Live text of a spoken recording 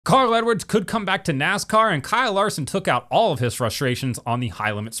Carl Edwards could come back to NASCAR, and Kyle Larson took out all of his frustrations on the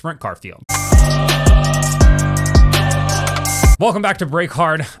high-limit sprint car field. Welcome back to Break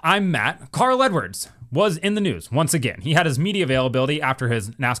Hard. I'm Matt. Carl Edwards was in the news once again. He had his media availability after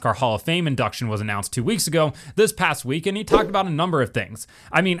his NASCAR Hall of Fame induction was announced 2 weeks ago this past week, and he talked about a number of things.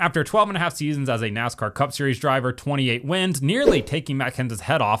 I mean, after 12 and a half seasons as a NASCAR Cup Series driver, 28 wins, nearly taking Matt Kenseth's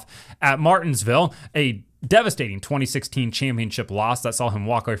head off at Martinsville, a devastating 2016 championship loss that saw him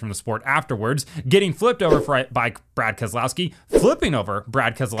walk away from the sport afterwards, getting flipped over by Brad Keselowski, flipping over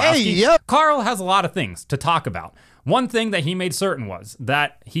Brad Keselowski. Carl has a lot of things to talk about. One thing that he made certain was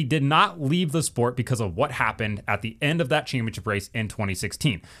that he did not leave the sport because of what happened at the end of that championship race in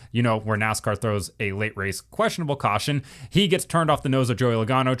 2016. You know, where NASCAR throws a late race questionable caution. He gets turned off the nose of Joey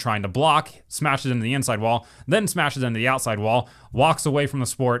Logano trying to block, smashes into the inside wall, then smashes into the outside wall, walks away from the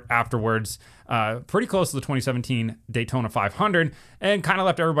sport afterwards, pretty close to the 2017 Daytona 500, and kind of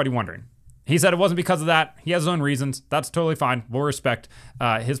left everybody wondering. He said it wasn't because of that. He has his own reasons. That's totally fine. We'll respect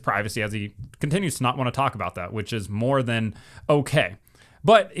his privacy as he continues to not want to talk about that, which is more than okay.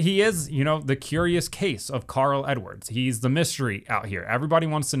 But he is, you know, the curious case of Carl Edwards. He's the mystery out here. Everybody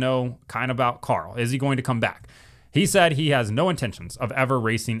wants to know kind of about Carl. Is he going to come back? He said he has no intentions of ever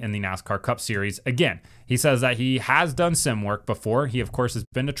racing in the NASCAR Cup Series again. He says that he has done sim work before. He, of course, has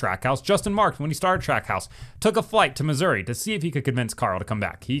been to Trackhouse. Justin Marks, when he started Trackhouse, took a flight to Missouri to see if he could convince Carl to come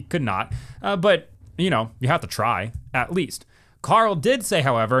back. He could not, but, you know, you have to try, at least. Carl did say,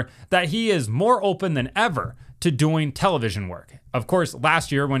 however, that he is more open than ever to doing television work. Of course,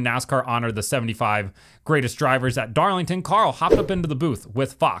 last year when NASCAR honored the 75 greatest drivers at Darlington, Carl hopped up into the booth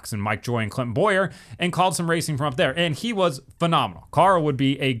with Fox and Mike Joy and Clinton Boyer and called some racing from up there, and he was phenomenal. Carl would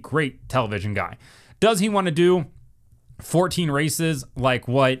be a great television guy. Does he want to do 14 races like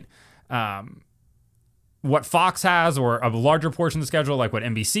what Fox has, or a larger portion of the schedule like what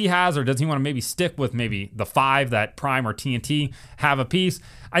NBC has, or does he want to maybe stick with maybe the 5 that Prime or TNT have a piece?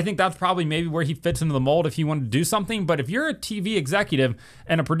 I think that's probably maybe where he fits into the mold if he wanted to do something. But if you're a TV executive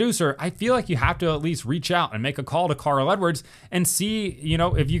and a producer, I feel like you have to at least reach out and make a call to Carl Edwards and see, you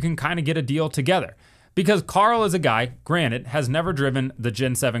know, if you can kind of get a deal together. Because Carl is a guy, granted, has never driven the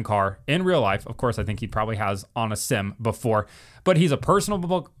Gen 7 car in real life. Of course, I think he probably has on a sim before, but he's a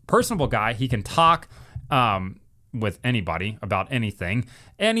personable guy. He can talk with anybody about anything,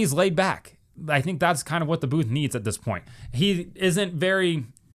 and he's laid back. I think that's kind of what the booth needs at this point. He isn't very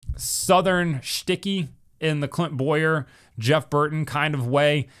Southern shticky in the Clint Boyer, Jeff Burton kind of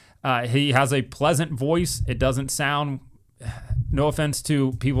way. He has a pleasant voice. It doesn't sound, no offense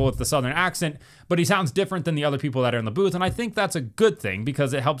to people with the Southern accent, but he sounds different than the other people that are in the booth. And I think that's a good thing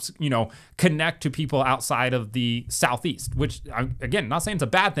because it helps, you know, connect to people outside of the Southeast, which, again, not saying it's a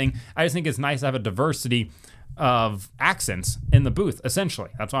bad thing. I just think it's nice to have a diversity of accents in the booth,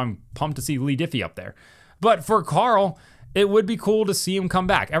 essentially. That's why I'm pumped to see Lee Diffie up there. But for Carl, it would be cool to see him come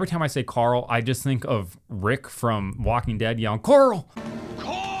back. Every time I say Carl, I just think of Rick from Walking Dead yelling, "Carl!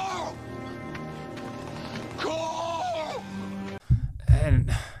 Carl! Carl!"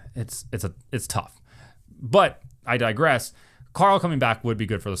 And it's tough. But I digress. Carl coming back would be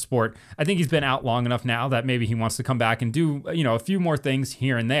good for the sport. I think he's been out long enough now that maybe he wants to come back and do, you know, a few more things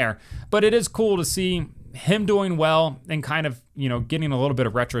here and there. But it is cool to see him doing well and kind of, you know, getting a little bit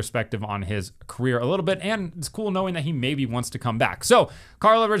of retrospective on his career a little bit. And it's cool knowing that he maybe wants to come back. So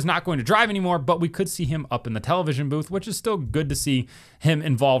Carl Edwards not going to drive anymore, but we could see him up in the television booth, which is still good to see him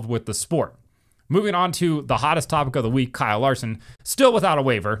involved with the sport. Moving on to the hottest topic of the week, Kyle Larson, still without a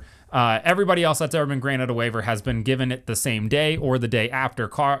waiver. Everybody else that's ever been granted a waiver has been given it the same day or the day after.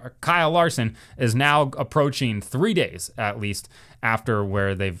 Kyle Larson is now approaching 3 days, at least, after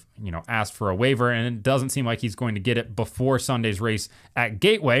where they've, you know, asked for a waiver, and it doesn't seem like he's going to get it before Sunday's race at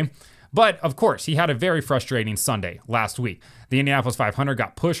Gateway. But, of course, he had a very frustrating Sunday last week. The Indianapolis 500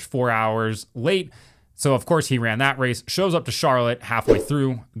 got pushed 4 hours late, so, of course, he ran that race, shows up to Charlotte halfway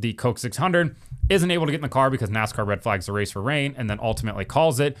through the Coke 600, isn't able to get in the car because NASCAR red flags the race for rain, and then ultimately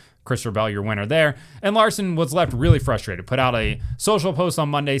calls it. Christopher Bell, your winner there. And Larson was left really frustrated. Put out a social post on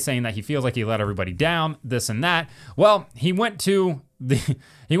Monday saying that he feels like he let everybody down, this and that. Well, he went to the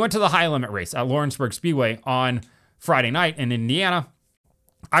high limit race at Lawrenceburg Speedway on Friday night in Indiana.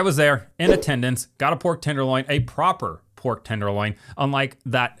 I was there in attendance, got a pork tenderloin, a proper pork tenderloin, unlike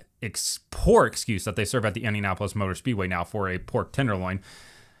that poor excuse that they serve at the Indianapolis Motor Speedway now for a pork tenderloin.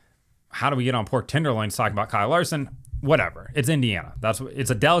 How do we get on pork tenderloins talking about Kyle Larson? Whatever. It's Indiana.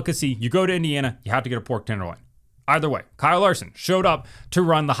 It's a delicacy. You go to Indiana, you have to get a pork tenderloin. Either way, Kyle Larson showed up to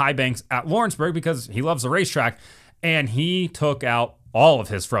run the high banks at Lawrenceburg because he loves the racetrack, and he took out all of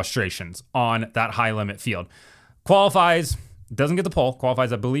his frustrations on that high limit field. Qualifies, doesn't get the pole,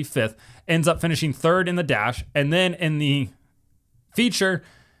 qualifies, I believe, 5th, ends up finishing 3rd in the dash, and then in the feature,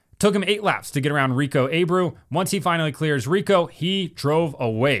 took him 8 laps to get around Rico Abreu. Once he finally clears Rico, he drove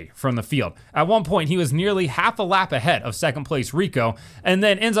away from the field. At one point, he was nearly half a lap ahead of 2nd place Rico, and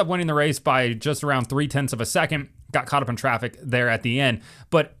then ends up winning the race by just around 0.3 of a second. Got caught up in traffic there at the end,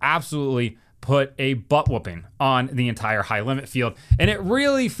 but absolutely put a butt whooping on the entire high limit field. And it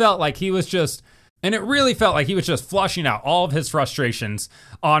really felt like he was just flushing out all of his frustrations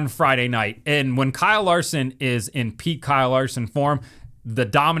on Friday night. And when Kyle Larson is in peak Kyle Larson form, the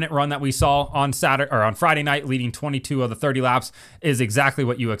dominant run that we saw on Friday night, leading 22 of the 30 laps, is exactly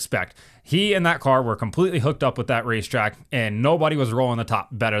what you expect. He and that car were completely hooked up with that racetrack, and nobody was rolling the top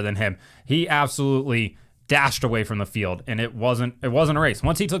better than him. He absolutely dashed away from the field, and it wasn't a race.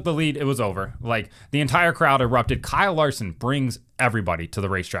 Once he took the lead, it was over. Like, the entire crowd erupted. Kyle Larson brings everybody to the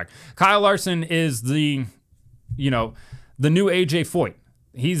racetrack. Kyle Larson is the new AJ Foyt.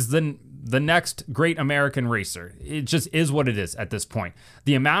 He's the next great American racer. It just is what it is at this point.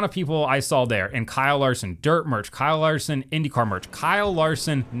 The amount of people I saw there in Kyle Larson dirt merch, Kyle Larson IndyCar merch, Kyle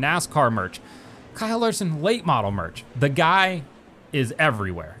Larson NASCAR merch, Kyle Larson late model merch. The guy is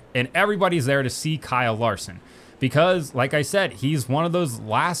everywhere, and everybody's there to see Kyle Larson because, like I said, he's one of those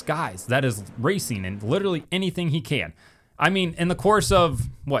last guys that is racing in literally anything he can. I mean, in the course of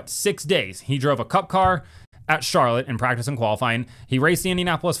 6 days, he drove a cup car at Charlotte in practice and qualifying. He raced the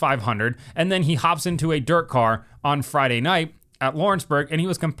Indianapolis 500, and then he hops into a dirt car on Friday night at Lawrenceburg, and he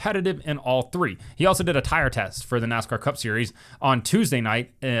was competitive in all 3. He also did a tire test for the NASCAR Cup Series on Tuesday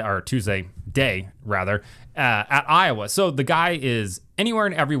day, at Iowa. So the guy is anywhere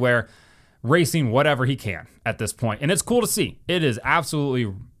and everywhere racing whatever he can at this point, and it's cool to see. It is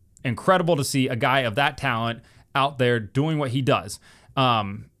absolutely incredible to see a guy of that talent out there doing what he does.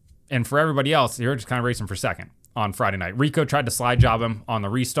 And for everybody else, you're just kind of racing for second on Friday night. Rico tried to slide job him on the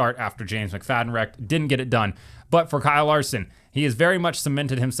restart after James McFadden wrecked. Didn't get it done. But for Kyle Larson, he has very much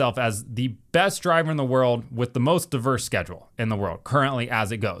cemented himself as the best driver in the world with the most diverse schedule in the world, currently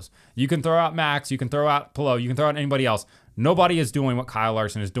as it goes. You can throw out Max, you can throw out Pelot, you can throw out anybody else. Nobody is doing what Kyle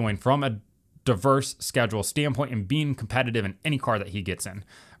Larson is doing from a diverse schedule standpoint and being competitive in any car that he gets in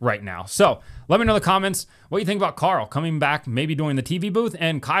right now. So let me know in the comments what you think about Carl coming back, maybe doing the TV booth,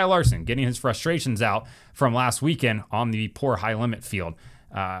 and Kyle Larson getting his frustrations out from last weekend on the poor high limit field.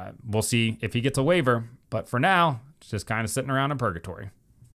 We'll see if he gets a waiver, but for now, it's just kind of sitting around in purgatory.